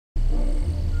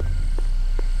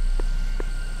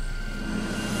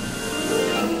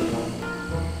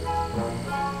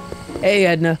Hey,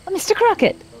 Edna. Mr.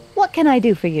 Crockett, what can I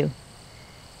do for you?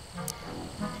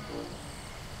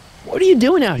 What are you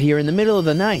doing out here in the middle of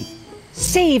the night?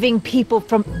 Saving people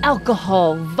from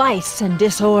alcohol, vice, and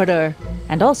disorder.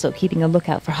 And also keeping a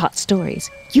lookout for hot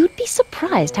stories. You'd be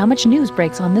surprised how much news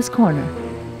breaks on this corner.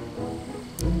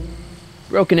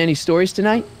 Broken any stories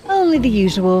tonight? Only the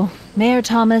usual. Mayor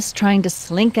Thomas trying to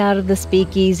slink out of the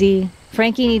speakeasy.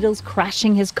 Frankie Needles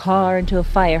crashing his car into a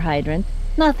fire hydrant.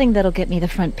 Nothing that'll get me the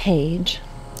front page.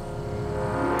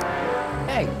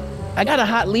 Hey, I got a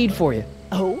hot lead for you.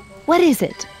 Oh? What is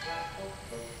it?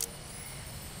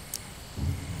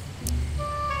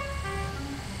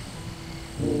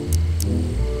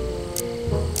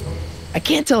 I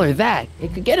can't tell her that.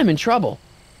 It could get him in trouble.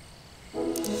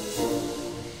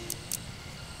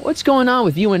 What's going on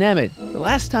with you and Emmett? The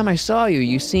last time I saw you,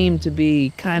 you seemed to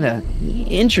be kinda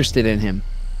interested in him.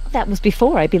 That was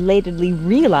before I belatedly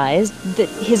realized that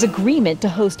his agreement to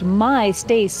host my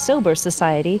Stay Sober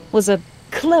Society was a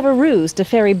clever ruse to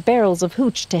ferry barrels of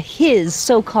hooch to his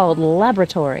so-called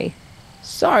laboratory.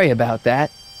 Sorry about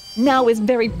that. Now his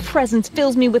very presence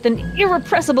fills me with an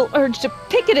irrepressible urge to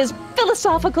pick at his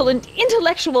philosophical and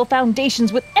intellectual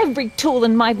foundations with every tool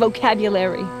in my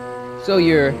vocabulary. So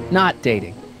you're not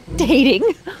dating? Dating?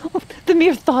 The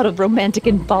mere thought of romantic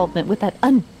involvement with that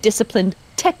undisciplined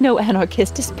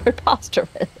techno-anarchist is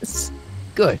preposterous.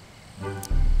 Good.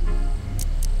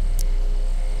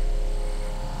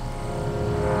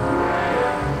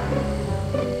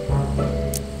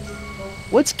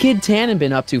 What's Kid Tannen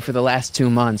been up to for the last 2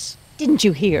 months? Didn't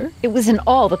you hear? It was in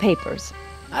all the papers.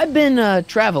 I've been,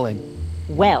 traveling.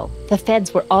 Well, the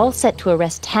feds were all set to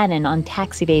arrest Tannen on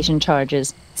tax evasion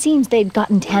charges. Seems they'd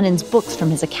gotten Tannen's books from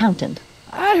his accountant.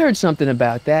 I heard something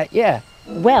about that, yeah.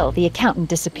 Well, the accountant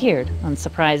disappeared,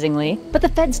 unsurprisingly. But the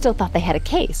feds still thought they had a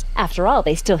case. After all,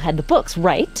 they still had the books,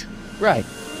 right? Right.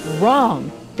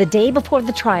 Wrong. The day before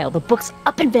the trial, the books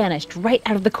up and vanished right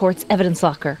out of the court's evidence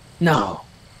locker. No.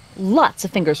 Lots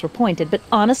of fingers were pointed, but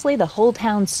honestly, the whole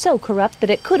town's so corrupt that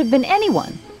it could have been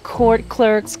anyone. Court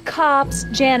clerks, cops,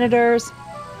 janitors.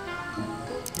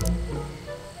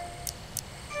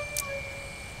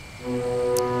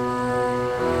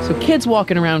 So Kid's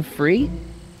walking around free?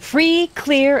 Free,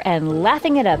 clear, and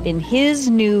laughing it up in his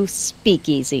new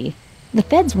speakeasy. The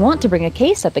feds want to bring a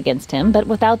case up against him, but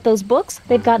without those books,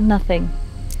 they've got nothing.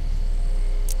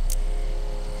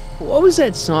 What was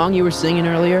that song you were singing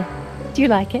earlier? Do you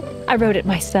like it? I wrote it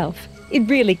myself. It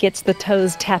really gets the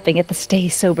toes tapping at the Stay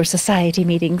Sober Society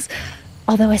meetings.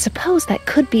 Although I suppose that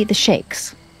could be the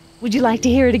Shakes. Would you like to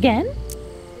hear it again?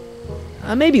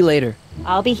 Maybe later.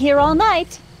 I'll be here all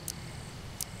night.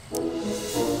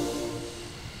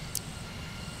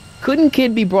 Couldn't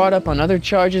Kid be brought up on other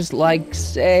charges like,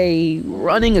 say,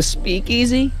 running a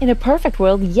speakeasy? In a perfect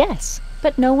world, yes.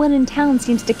 But no one in town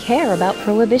seems to care about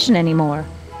prohibition anymore.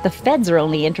 The feds are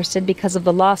only interested because of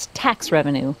the lost tax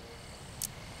revenue.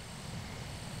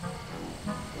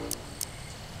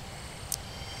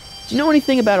 Do you know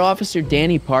anything about Officer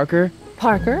Danny Parker?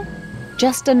 Parker?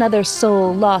 Just another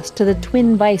soul lost to the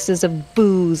twin vices of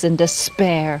booze and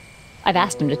despair. I've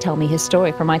asked him to tell me his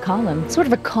story for my column. Sort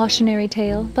of a cautionary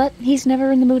tale, but he's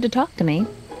never in the mood to talk to me.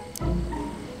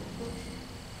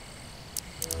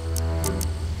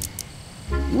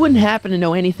 You wouldn't happen to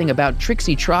know anything about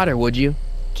Trixie Trotter, would you?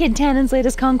 Kid Tannen's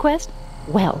latest conquest?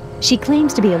 Well, she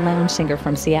claims to be a lounge singer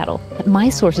from Seattle, but my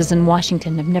sources in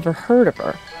Washington have never heard of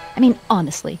her. I mean,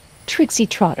 honestly, Trixie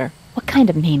Trotter, what kind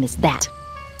of name is that?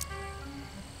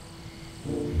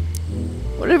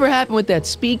 Whatever happened with that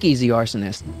speakeasy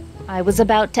arsonist? I was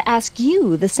about to ask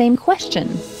you the same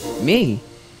question. Me?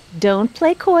 Don't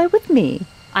play coy with me.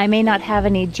 I may not have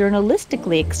any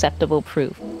journalistically acceptable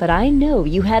proof, but I know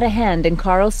you had a hand in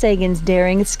Carl Sagan's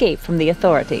daring escape from the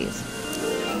authorities.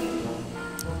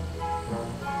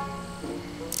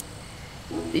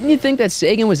 Didn't you think that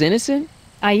Sagan was innocent?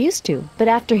 I used to, but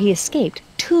after he escaped,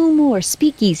 2 more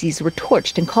speakeasies were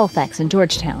torched in Colfax and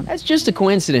Georgetown. That's just a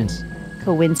coincidence.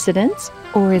 Coincidence?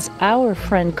 Or is our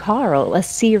friend Carl a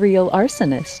serial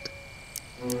arsonist?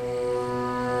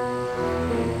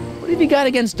 What have you got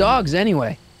against dogs,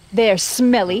 anyway? They're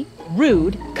smelly,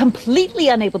 rude, completely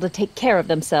unable to take care of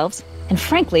themselves, and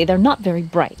frankly, they're not very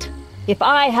bright. If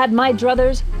I had my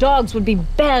druthers, dogs would be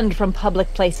banned from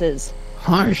public places.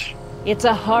 Harsh. It's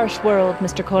a harsh world,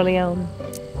 Mr. Corleone.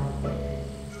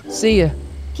 See ya.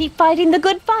 Keep fighting the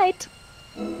good fight.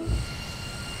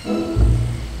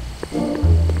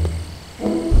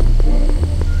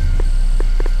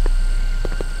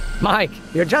 Mike,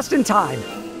 you're just in time.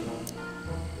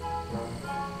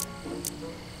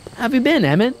 How have you been,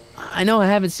 Emmett? I know I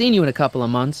haven't seen you in a couple of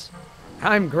months.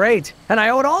 I'm great, and I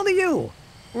owe it all to you.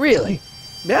 Really?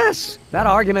 Yes, that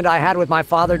argument I had with my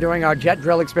father during our jet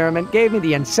drill experiment gave me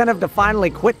the incentive to finally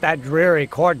quit that dreary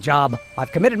court job.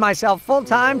 I've committed myself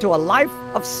full-time to a life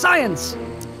of science.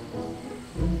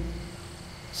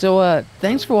 So,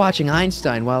 thanks for watching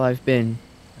Einstein while I've been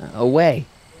away.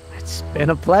 It's been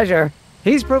a pleasure.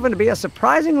 He's proven to be a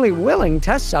surprisingly willing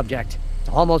test subject. It's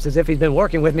almost as if he's been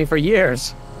working with me for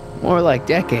years. More like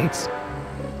decades.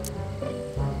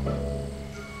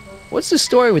 What's the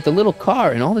story with the little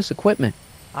car and all this equipment?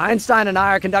 Einstein and I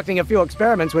are conducting a few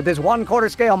experiments with this 1/4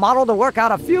 scale model to work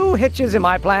out a few hitches in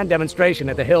my planned demonstration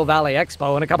at the Hill Valley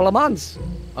Expo in a couple of months.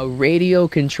 A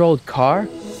radio-controlled car?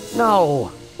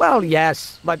 No. Well,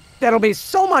 yes, but there'll be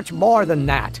so much more than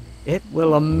that. It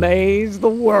will amaze the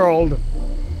world.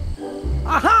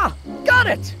 Aha! Got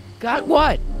it! Got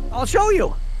what? I'll show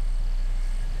you.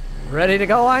 Ready to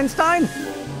go, Einstein?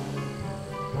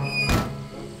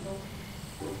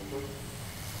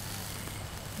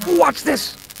 Watch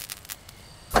this!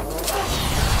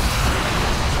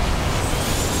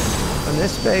 When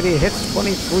this baby hits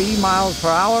 23 miles per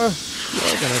hour,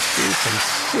 you're gonna see some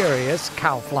serious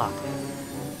cow flop.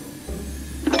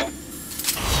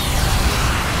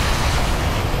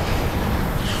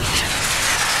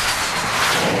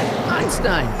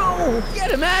 Einstein! No!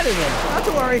 Get him out of there! Not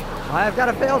to worry. I've got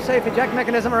a fail-safe eject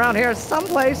mechanism around here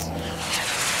someplace.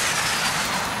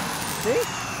 See?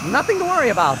 Nothing to worry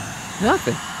about.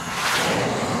 Nothing.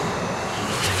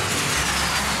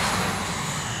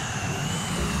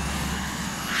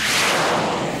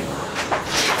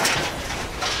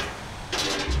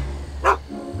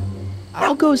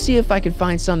 I'll go see if I can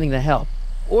find something to help.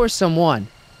 Or someone.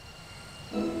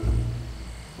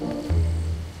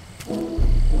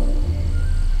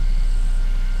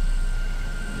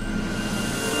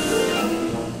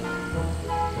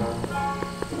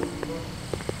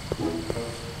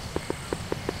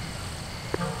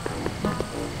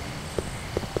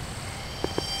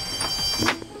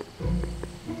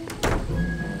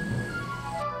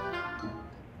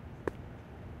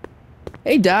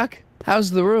 Hey, Doc.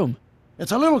 How's the room?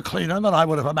 It's a little cleaner than I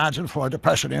would have imagined for a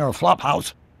Depression-era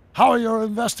flophouse. How are your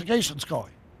investigations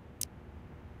going?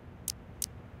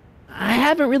 I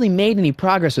haven't really made any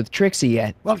progress with Trixie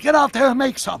yet. Well, get out there and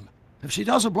make some. If she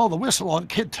doesn't blow the whistle on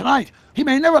Kid tonight, he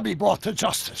may never be brought to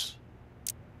justice.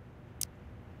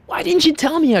 Why didn't you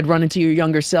tell me I'd run into your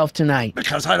younger self tonight?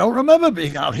 Because I don't remember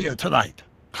being out here tonight.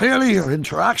 Clearly, your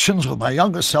interactions with my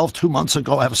younger self 2 months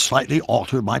ago have slightly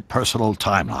altered my personal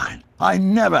timeline. I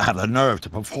never had the nerve to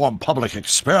perform public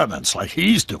experiments like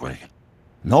he's doing.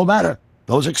 No matter.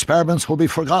 Those experiments will be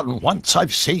forgotten once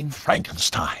I've seen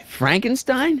Frankenstein.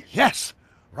 Frankenstein? Yes.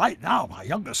 Right now, my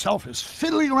younger self is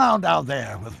fiddling around down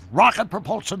there with rocket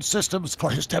propulsion systems for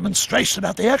his demonstration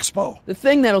at the expo. The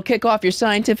thing that'll kick off your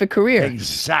scientific career.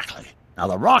 Exactly. Now,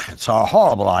 the rockets are a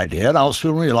horrible idea, and I'll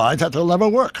soon realize that they'll never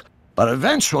work. But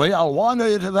eventually, I'll wander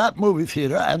into that movie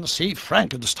theater and see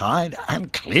Frankenstein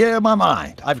and clear my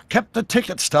mind. I've kept the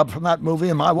ticket stub from that movie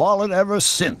in my wallet ever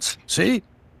since. See?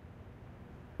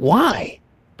 Why?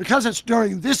 Because it's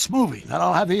during this movie that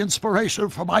I'll have the inspiration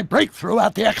for my breakthrough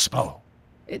at the expo.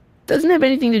 It doesn't have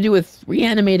anything to do with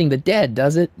reanimating the dead,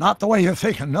 does it? Not the way you're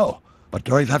thinking, no. But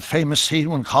during that famous scene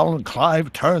when Colin and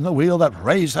Clive turned the wheel that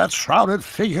raised that shrouded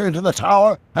figure into the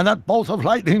tower, and that bolt of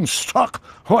lightning struck,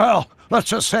 well, let's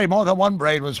just say more than one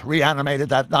brain was reanimated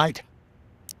that night.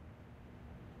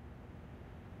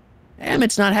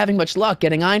 Emmett's not having much luck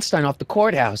getting Einstein off the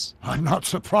courthouse. I'm not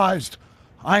surprised.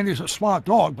 Einstein's a smart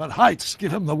dog, but heights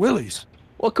give him the willies.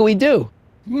 What can we do?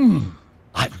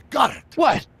 I've got it.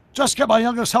 What? Just get my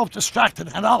younger self distracted,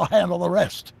 and I'll handle the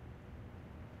rest.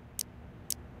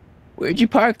 Where'd you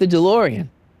park the DeLorean?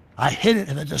 I hid it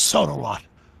in the DeSoto lot.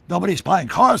 Nobody's buying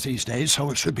cars these days, so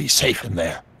it should be safe in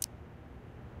there.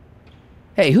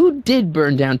 Hey, who did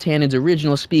burn down Tannen's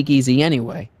original speakeasy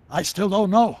anyway? I still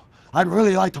don't know. I'd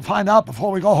really like to find out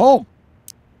before we go home.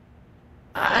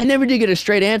 I never did get a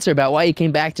straight answer about why you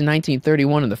came back to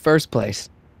 1931 in the first place.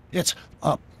 It's,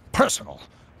 personal.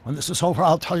 When this is over,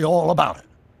 I'll tell you all about it.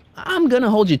 I'm gonna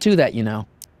hold you to that, you know.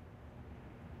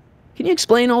 Can you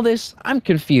explain all this? I'm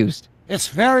confused. It's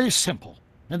very simple.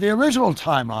 In the original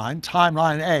timeline,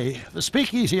 Timeline A, the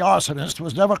speakeasy arsonist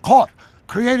was never caught,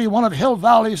 creating one of Hill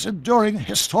Valley's enduring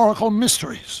historical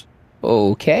mysteries.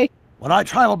 Okay. When I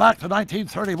traveled back to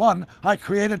 1931, I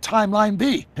created Timeline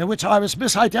B, in which I was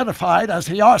misidentified as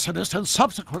the arsonist and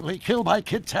subsequently killed by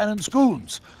Kid Tannen's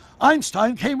goons.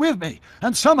 Einstein came with me,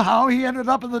 and somehow he ended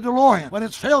up in the DeLorean when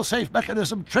its fail-safe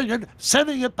mechanism triggered,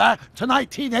 sending it back to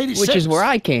 1986. Which is where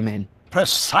I came in.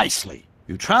 Precisely.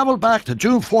 You traveled back to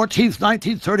June 14th,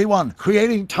 1931,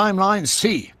 creating Timeline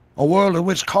C, a world in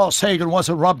which Carl Sagan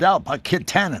wasn't rubbed out by Kid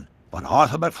Tannen. But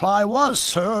Arthur McFly was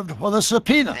served with a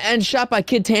subpoena. And shot by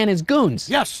Kid Tannen's goons.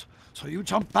 Yes, so you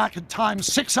jumped back in time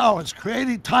 6 hours,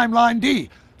 creating Timeline D,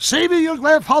 saving your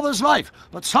grandfather's life,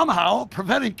 but somehow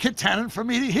preventing Kid Tannen from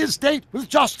meeting his date with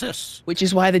justice. Which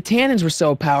is why the Tannens were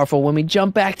so powerful when we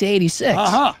jumped back to 86.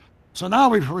 Uh-huh. So now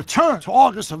we've returned to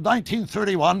August of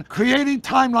 1931, creating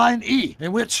Timeline E,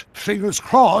 in which, fingers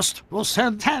crossed, will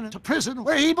send Tannen to prison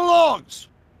where he belongs.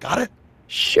 Got it?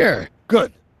 Sure.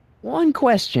 Good. One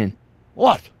question.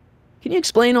 What? Can you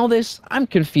explain all this? I'm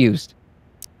confused.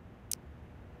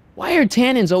 Why are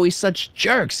Tannens always such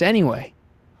jerks anyway?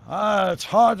 It's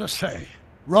hard to say.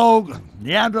 Rogue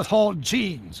Neanderthal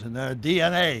genes in their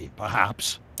DNA,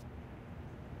 perhaps.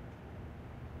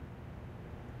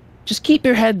 Just keep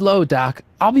your head low, Doc.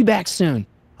 I'll be back soon.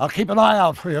 I'll keep an eye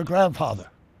out for your grandfather.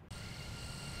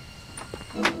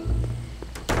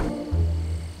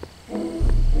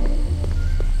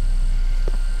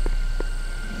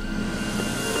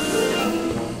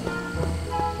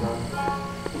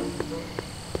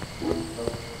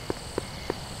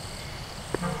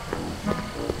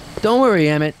 Don't worry,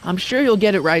 Emmett. I'm sure you'll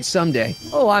get it right someday.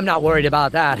 Oh, I'm not worried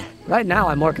about that. Right now,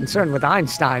 I'm more concerned with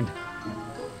Einstein.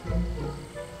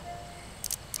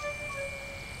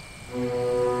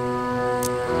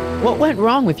 What went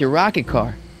wrong with your rocket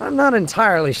car? I'm not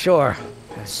entirely sure.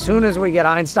 As soon as we get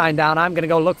Einstein down, I'm gonna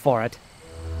go look for it.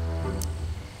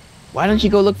 Why don't you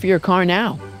go look for your car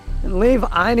now? And leave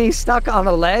Einie stuck on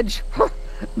the ledge?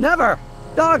 Never!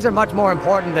 Dogs are much more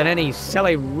important than any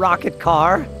silly rocket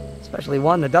car. Especially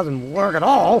one that doesn't work at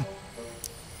all.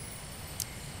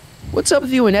 What's up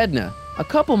with you and Edna? A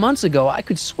couple months ago, I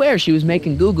could swear she was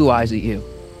making goo-goo eyes at you.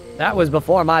 That was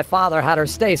before my father had her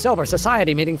Stay Sober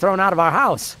Society meeting thrown out of our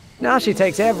house. Now she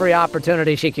takes every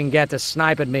opportunity she can get to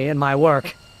snipe at me and my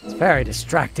work. It's very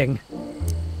distracting.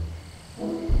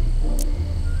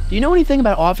 Do you know anything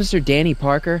about Officer Danny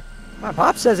Parker? My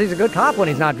pop says he's a good cop when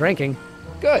he's not drinking.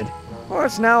 Good. Of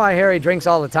course, now I hear he drinks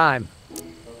all the time.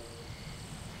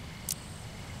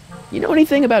 You know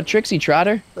anything about Trixie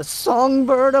Trotter? The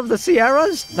songbird of the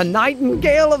Sierras? The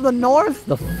nightingale of the north?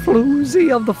 The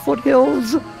floozy of the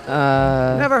foothills?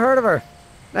 Never heard of her.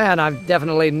 And I've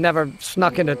definitely never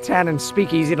snuck into Tannen's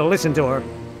speakeasy to listen to her.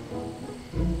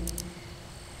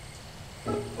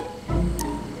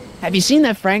 Have you seen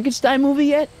that Frankenstein movie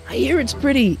yet? I hear it's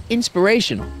pretty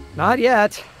inspirational. Not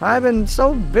yet. I've been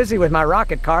so busy with my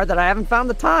rocket car that I haven't found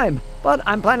the time. But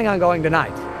I'm planning on going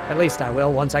tonight. At least I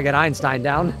will once I get Einstein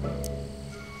down.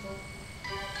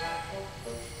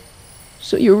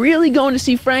 So you're really going to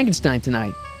see Frankenstein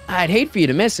tonight? I'd hate for you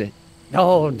to miss it.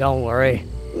 Oh, don't worry.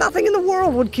 Nothing in the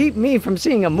world would keep me from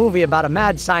seeing a movie about a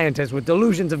mad scientist with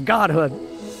delusions of godhood.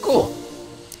 Cool.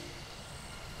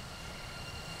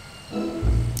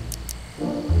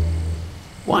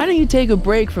 Why don't you take a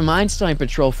break from Einstein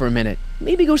Patrol for a minute?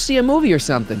 Maybe go see a movie or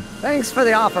something. Thanks for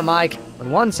the offer, Mike. But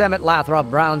once Emmett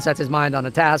Brown sets his mind on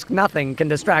a task, nothing can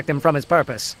distract him from his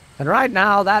purpose. And right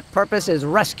now, that purpose is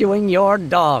rescuing your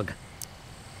dog.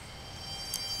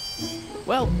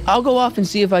 Well, I'll go off and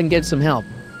see if I can get some help.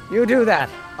 You do that.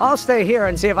 I'll stay here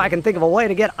and see if I can think of a way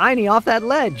to get Einie off that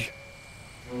ledge.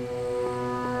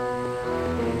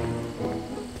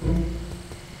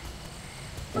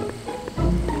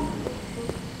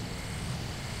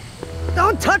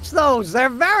 Don't touch those! They're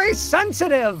very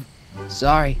sensitive!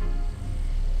 Sorry.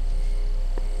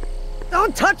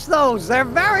 Don't touch those! They're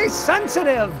very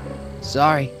sensitive!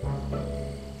 Sorry.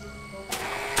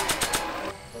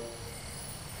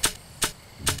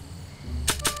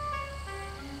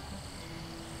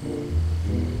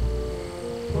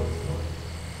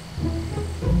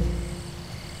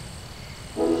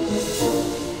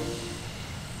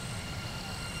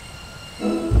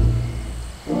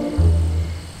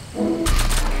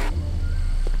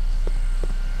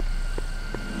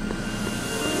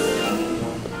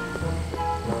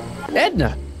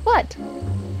 Edna! What?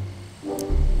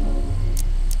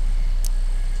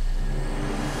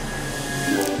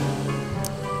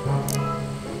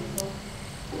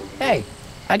 Hey,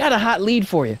 I got a hot lead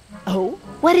for you. Oh?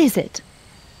 What is it?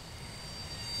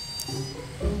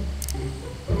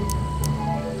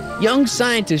 Young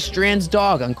scientist strands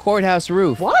dog on courthouse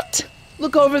roof. What?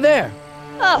 Look over there.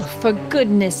 Oh, for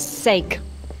goodness sake.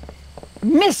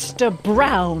 Mr.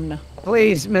 Brown!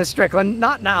 Please, Miss Strickland,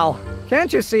 not now.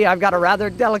 Can't you see I've got a rather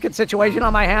delicate situation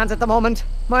on my hands at the moment?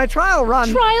 My trial run...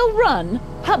 Trial run?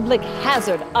 Public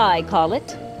hazard, I call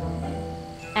it.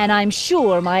 And I'm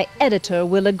sure my editor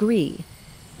will agree.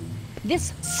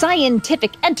 This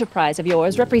scientific enterprise of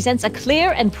yours represents a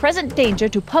clear and present danger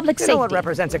to public safety. You know what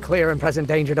represents a clear and present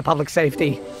danger to public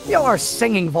safety? Your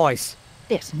singing voice.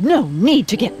 There's no need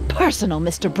to get personal,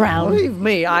 Mr. Brown. Believe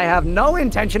me, I have no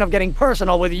intention of getting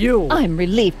personal with you. I'm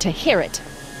relieved to hear it.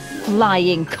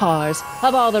 Flying cars,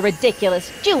 of all the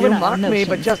ridiculous juvenile You mock me, notions.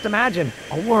 but just imagine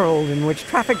a world in which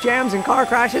traffic jams and car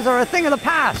crashes are a thing of the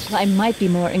past. I might be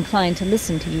more inclined to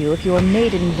listen to you if your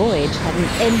maiden voyage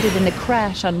hadn't ended in a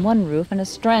crash on one roof and a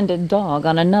stranded dog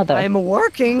on another. I'm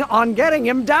working on getting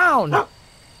him down.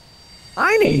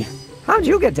 Einie, how'd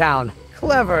you get down?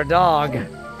 Clever dog.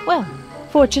 Well,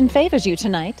 fortune favors you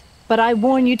tonight, but I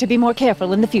warn you to be more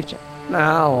careful in the future.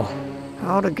 Now,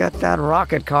 how to get that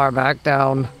rocket car back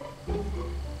down?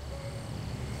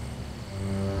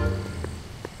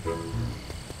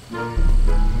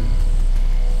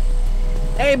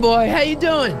 Hey, boy, how you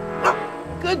doing?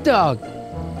 Good dog.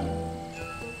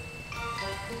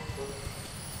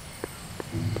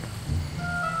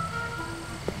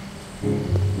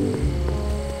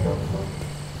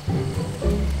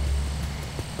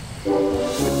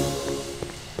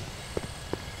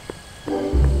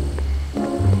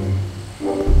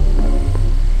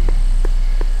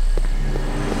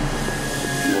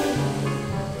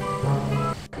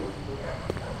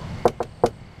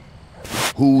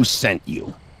 Who sent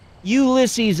you?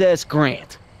 Ulysses S.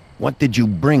 Grant. What did you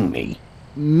bring me?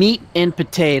 Meat and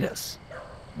potatoes.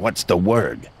 What's the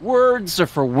word? Words are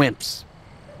for wimps.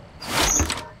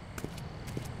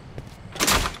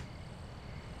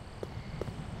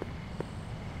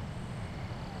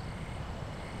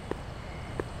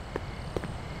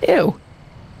 Ew.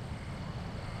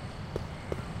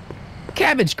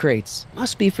 Cabbage crates.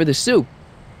 Must be for the soup.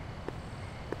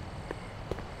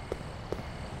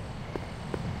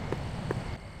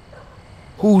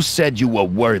 Who said you were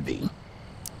worthy?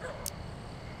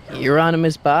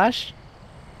 Hieronymus Bosch?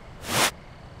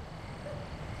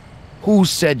 Who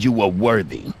said you were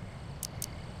worthy?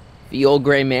 The old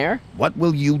gray mare? What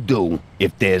will you do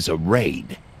if there's a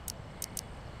raid?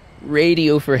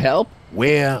 Radio for help?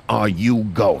 Where are you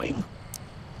going?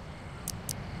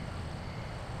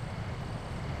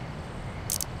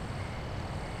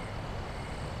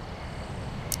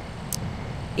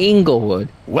 Inglewood.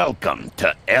 Welcome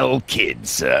to El Kid,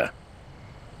 sir.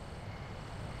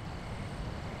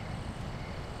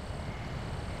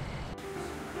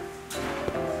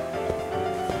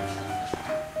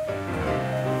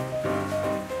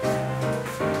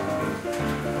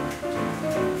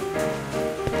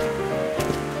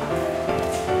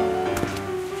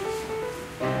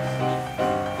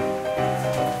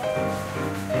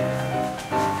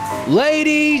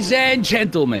 Ladies and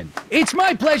gentlemen, it's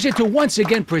my pleasure to once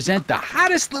again present the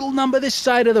hottest little number this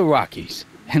side of the Rockies.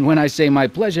 And when I say my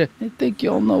pleasure, I think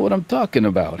you all know what I'm talking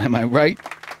about, am I right?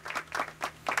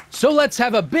 So let's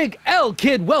have a big L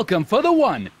Kid welcome for the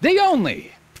one, the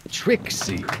only,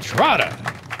 Trixie Trotter.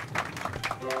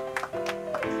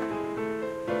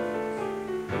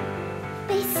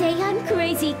 They say I'm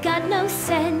crazy, got no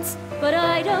sense, but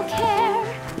I don't care.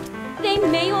 They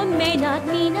may or may not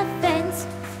mean offense,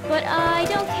 but I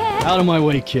don't care. Out of my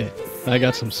way, kid. I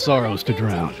got some sorrows to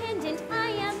drown.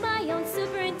 I am my own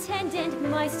superintendent.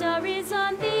 My star is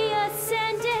on the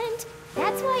ascendant.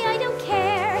 That's why I don't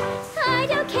care. I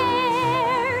don't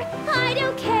care. I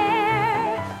don't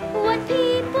care what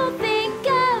people think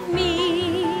of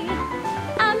me.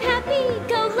 I'm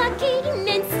happy-go-lucky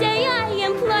and say I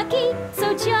am plucky,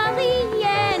 so jolly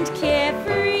and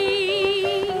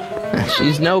carefree.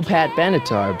 She's no Pat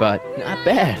Benatar, but not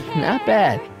bad, not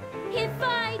bad. If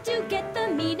I do get the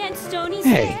mean and stony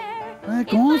Hey, stare, back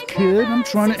if off, I kid. I'm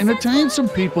trying to entertain some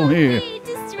people here.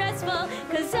 Distressful,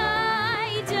 'cause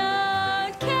I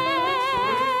don't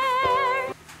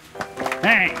care.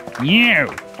 Hey, you!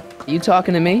 You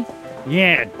talking to me?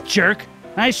 Yeah, jerk.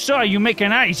 I saw you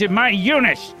making eyes at my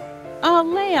Eunice. Oh,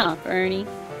 lay off, Ernie.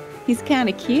 He's kind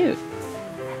of cute.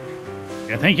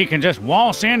 You think you can just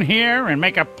waltz in here and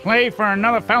make a play for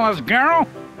another fella's girl?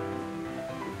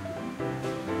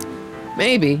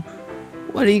 Maybe.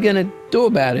 What are you gonna do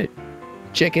about it,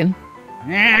 chicken?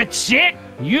 That's it!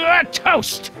 You're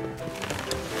toast!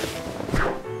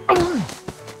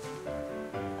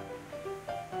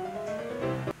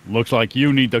 Looks like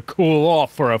you need to cool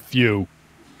off for a few.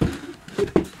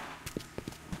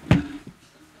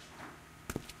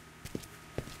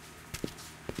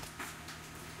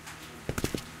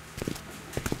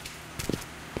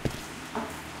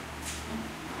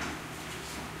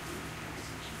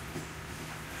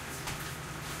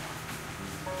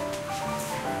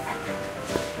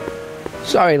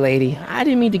 Sorry, lady. I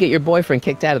didn't mean to get your boyfriend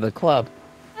kicked out of the club.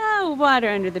 Oh, water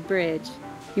under the bridge.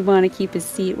 You want to keep his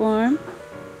seat warm?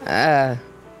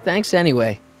 Thanks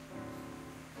anyway.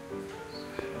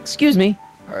 Excuse me,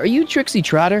 are you Trixie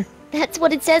Trotter? That's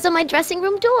what it says on my dressing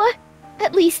room door.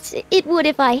 At least, it would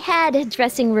if I had a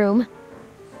dressing room.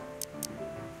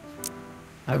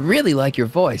 I really like your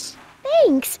voice.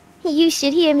 Thanks. You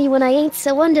should hear me when I ain't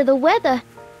so under the weather.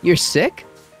 You're sick?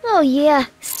 Oh yeah,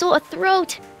 sore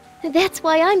throat. That's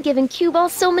why I'm giving cue ball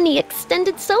so many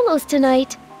extended solos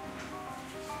tonight.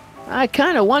 I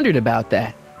kinda wondered about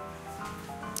that.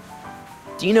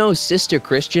 Do you know Sister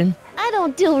Christian? I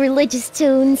don't do religious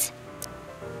tunes.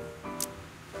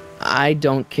 I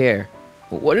don't care.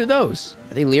 What are those?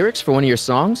 Are they lyrics for one of your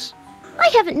songs? I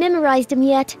haven't memorized them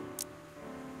yet.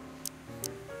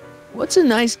 What's a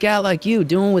nice gal like you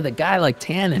doing with a guy like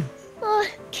Tannen?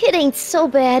 Kid ain't so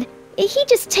bad. He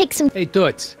just takes some— Hey,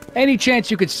 Toots, any chance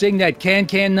you could sing that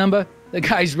can number? The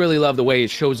guys really love the way it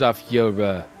shows off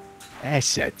your,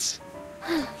 assets.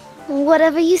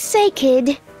 Whatever you say,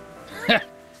 kid.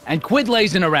 And quit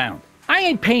lazing around. I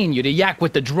ain't paying you to yak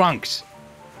with the drunks.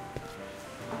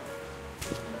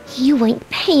 You ain't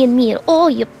paying me at all,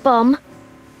 you bum.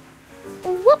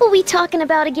 What were we talking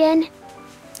about again?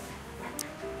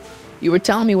 You were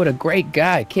telling me what a great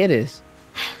guy Kid is.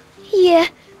 Yeah,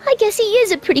 I guess he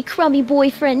is a pretty crummy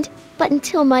boyfriend. But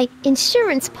until my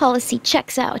insurance policy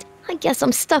checks out, I guess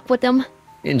I'm stuck with him.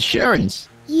 Insurance?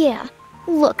 Yeah.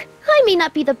 Look, I may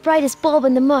not be the brightest bulb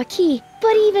in the marquee,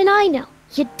 but even I know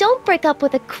you don't break up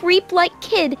with a creep like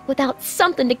Kid without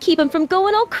something to keep him from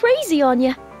going all crazy on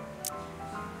you.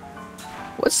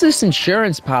 What's this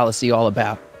insurance policy all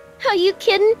about? Are you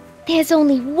kidding? There's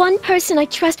only one person I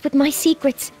trust with my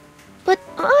secrets. But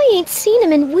I ain't seen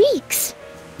him in weeks.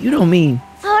 You don't mean...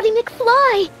 Artie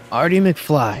McFly. Artie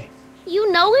McFly.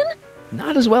 You know him?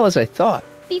 Not as well as I thought.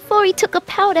 Before he took a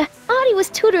powder, Artie was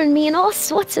tutoring me in all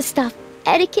sorts of stuff.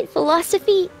 Etiquette,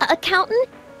 philosophy, accounting.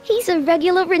 He's a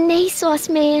regular Renaissance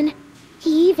man.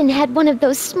 He even had one of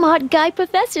those smart guy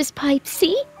professor's pipes,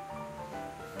 see?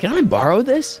 Can I borrow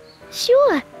this?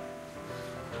 Sure.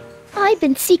 I've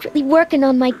been secretly working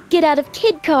on my Get Out of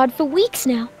Kid card for weeks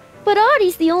now. But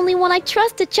Artie's the only one I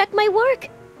trust to check my work.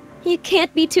 You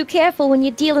can't be too careful when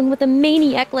you're dealing with a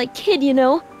maniac like Kid, you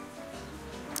know.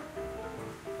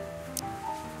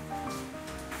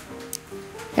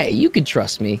 Hey, you can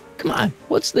trust me. Come on,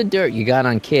 what's the dirt you got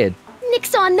on Kid?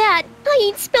 Nix on that. I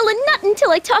ain't spilling nothing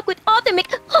until I talk with Arthur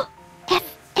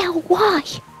F-L-Y.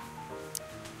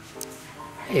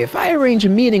 Hey, if I arrange a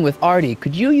meeting with Artie,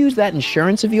 could you use that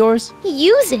insurance of yours?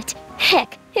 Use it?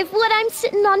 Heck, if what I'm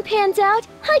sitting on pans out,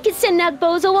 I could send that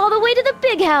bozo all the way to the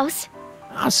big house.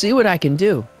 I'll see what I can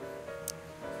do.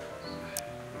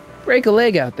 Break a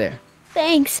leg out there.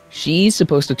 Thanks. She's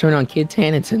supposed to turn on Kid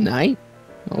Tannen tonight?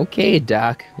 Okay,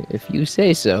 Doc, if you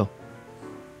say so.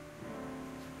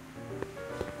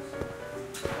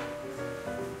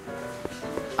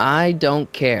 I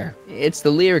don't care. It's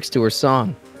the lyrics to her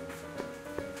song.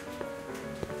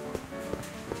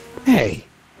 Hey,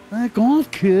 back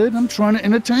off, kid. I'm trying to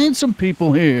entertain some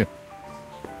people here.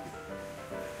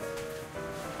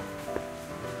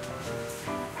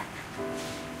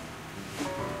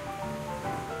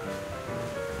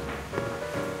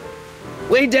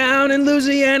 Way down in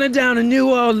Louisiana, down in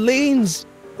New Orleans.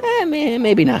 Man,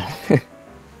 maybe not.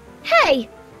 Hey,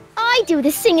 I do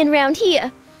the singing round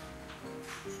here.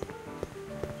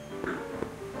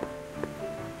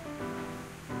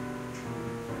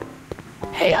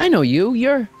 Hey, I know you.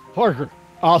 You're... Parker.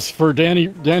 Oscar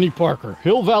Danny Parker.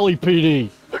 Hill Valley PD.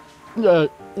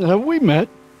 Have we met?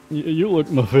 You look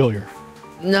familiar.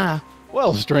 Nah.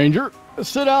 Well, stranger,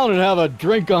 sit down and have a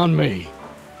drink on me.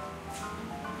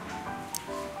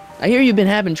 I hear you've been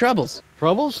having troubles.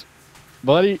 Troubles?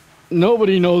 Buddy,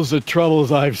 nobody knows the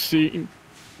troubles I've seen.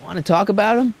 Want to talk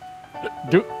about them?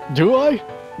 Do I?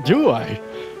 Do I?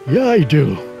 Yeah, I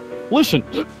do. Listen,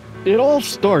 it all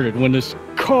started when this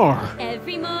car...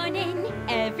 Every morning,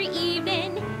 every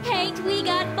evening, ain't we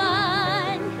got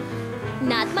fun?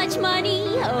 Not much money,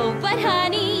 oh, but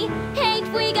honey,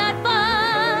 ain't we got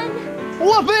fun?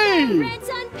 Whoopee!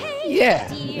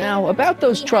 Yeah, now about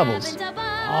those troubles.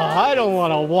 I don't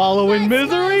want to wallow in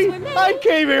misery. I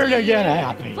came here to get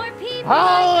happy.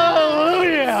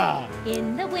 Hallelujah!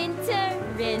 In the winter,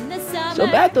 in the summer. So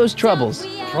about those troubles.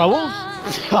 Troubles?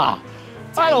 Ha!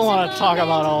 I don't want to talk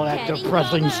about all that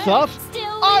depressing stuff.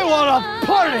 I want to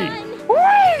party!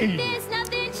 Whee!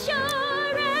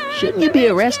 Shouldn't you be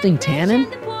arresting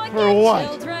Tannen? For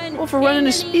what? Well, for running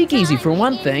a speakeasy, for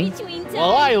one thing.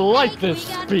 Well, I like this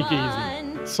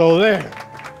speakeasy. So there.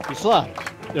 Besides,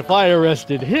 if I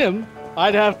arrested him,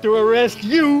 I'd have to arrest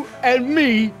you and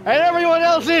me and everyone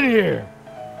else in here.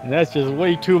 And that's just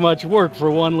way too much work for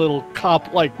one little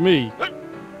cop like me.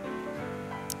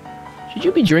 Should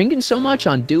you be drinking so much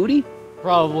on duty?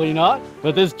 Probably not,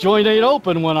 but this joint ain't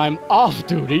open when I'm off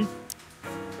duty.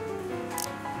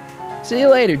 See you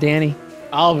later, Danny.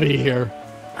 I'll be here.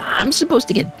 I'm supposed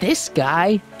to get this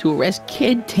guy to arrest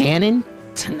Kid Tannen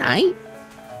tonight?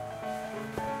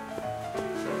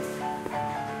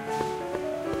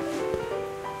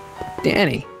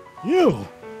 Danny. You.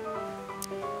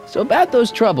 So about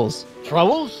those troubles.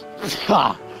 Troubles?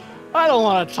 Ha! I don't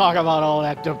want to talk about all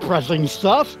that depressing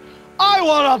stuff. I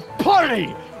want to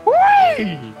party!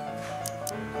 Whee!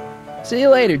 See you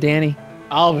later, Danny.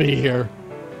 I'll be here.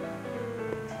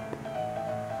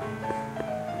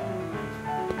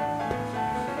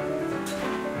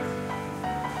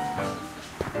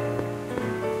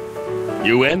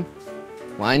 You in?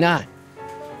 Why not?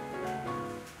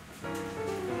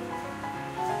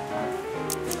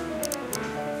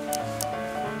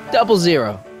 Double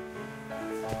zero.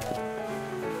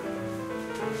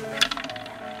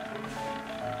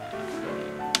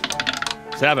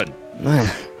 Seven.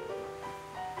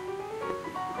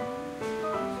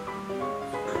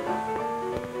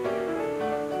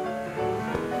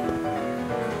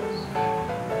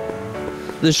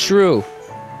 The shrew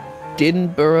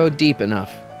didn't burrow deep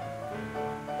enough.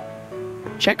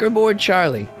 Checkerboard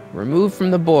Charlie, removed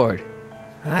from the board.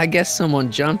 I guess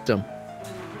someone jumped him.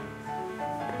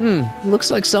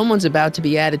 Looks like someone's about to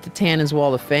be added to Tannen's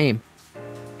Wall of Fame.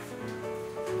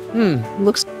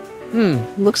 Looks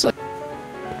like...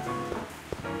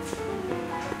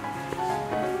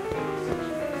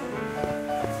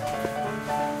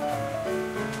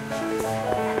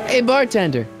 Hey,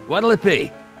 bartender. What'll it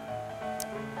be?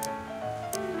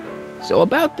 So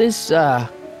about this,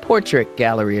 portrait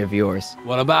gallery of yours.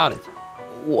 What about it?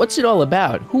 What's it all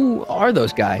about? Who are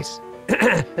those guys?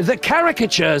 The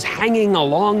caricatures hanging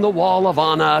along the Wall of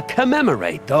Honor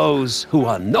commemorate those who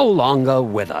are no longer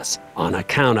with us on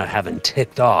account of having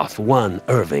ticked off one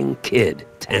Irving Kid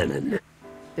Tannen.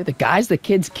 They're the guys the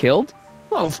kids killed?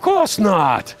 Well, of course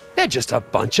not. They're just a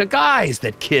bunch of guys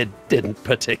that Kid didn't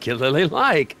particularly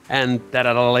like, and that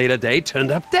at a later date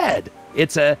turned up dead.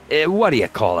 It's what do you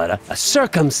call it? A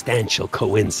circumstantial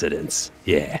coincidence.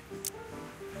 Yeah.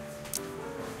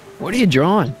 What are you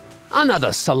drawing?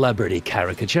 Another celebrity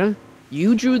caricature.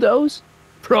 You drew those?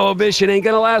 Prohibition ain't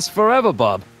gonna last forever,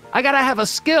 bub. I gotta have a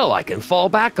skill I can fall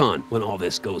back on when all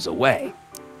this goes away.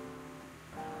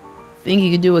 Think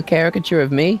you could do a caricature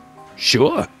of me?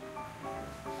 Sure.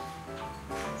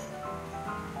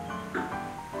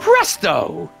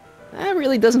 Presto! That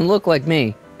really doesn't look like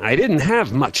me. I didn't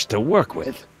have much to work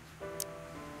with.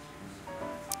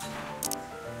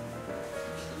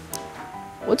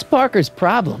 What's Parker's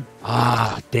problem?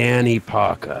 Ah, Danny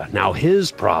Parker. Now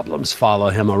his problems follow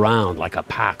him around like a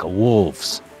pack of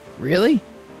wolves. Really?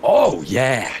 Oh,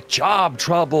 yeah. Job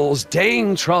troubles,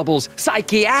 dame troubles,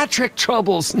 psychiatric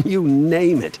troubles, you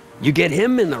name it. You get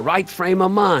him in the right frame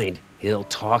of mind, he'll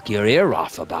talk your ear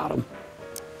off about them.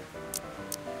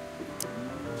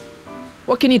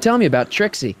 What can you tell me about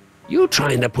Trixie? You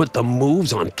trying to put the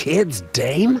moves on Kid's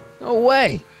dame? No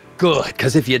way. Good,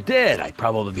 because if you did, I'd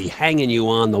probably be hanging you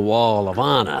on the Wall of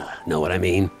Honor. Know what I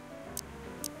mean?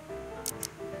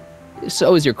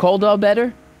 So is your cold all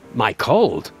better? My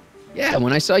cold? Yeah,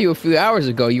 when I saw you a few hours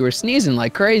ago, you were sneezing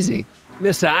like crazy.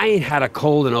 Mister, I ain't had a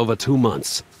cold in over 2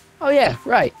 months. Oh yeah,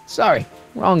 right. Sorry.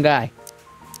 Wrong guy.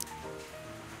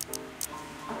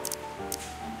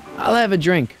 I'll have a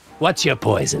drink. What's your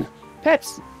poison?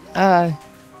 Peps.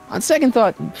 On second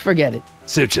thought, forget it.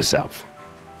 Suit yourself.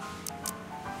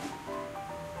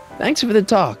 Thanks for the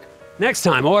talk. Next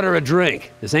time, order a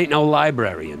drink. This ain't no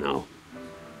library, you know.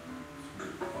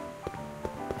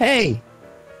 Hey.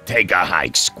 Take a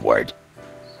hike, Squirt.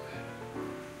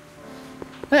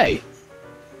 Hey.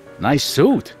 Nice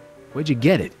suit. Where'd you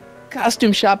get it?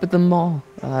 Costume shop at the mall.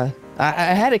 I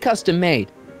had it custom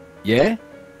made. Yeah?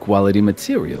 Quality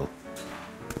material.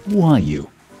 Who are you?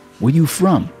 Where you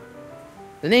from?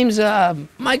 The name's,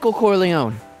 Michael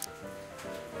Corleone.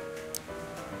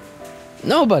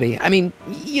 Nobody. I mean,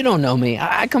 you don't know me.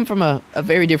 I come from a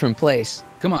very different place.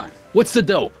 Come on. What's the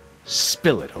dope?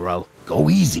 Spill it, or I'll...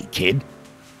 Go easy, kid.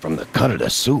 From the cut of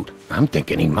the suit, I'm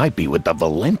thinking he might be with the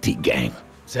Valenti gang.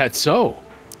 Is that so?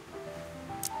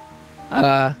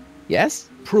 Yes?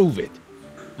 Prove it.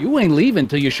 You ain't leaving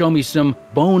till you show me some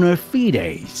bona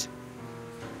fides.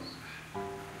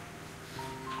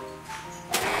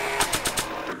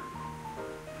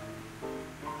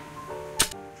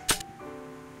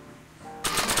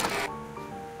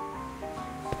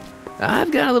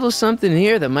 I've got a little something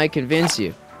here that might convince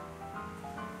you.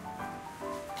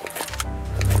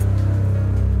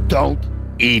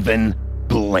 even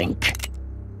blink.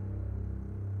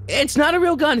 It's not a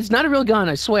real gun. It's not a real gun,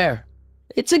 I swear.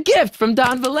 It's a gift from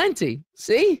Don Valenti.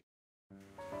 See?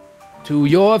 To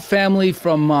your family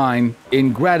from mine,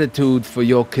 in gratitude for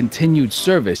your continued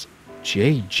service,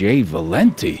 J.J.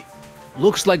 Valenti.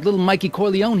 Looks like little Mikey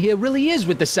Corleone here really is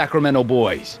with the Sacramento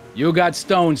boys. You got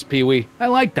stones, Pee-wee. I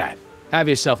like that. Have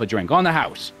yourself a drink on the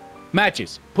house.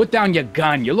 Matches, put down your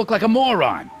gun. You look like a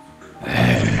moron.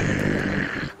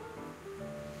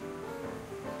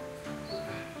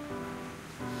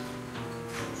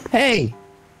 Hey.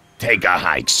 Take a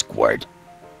hike, Squirt.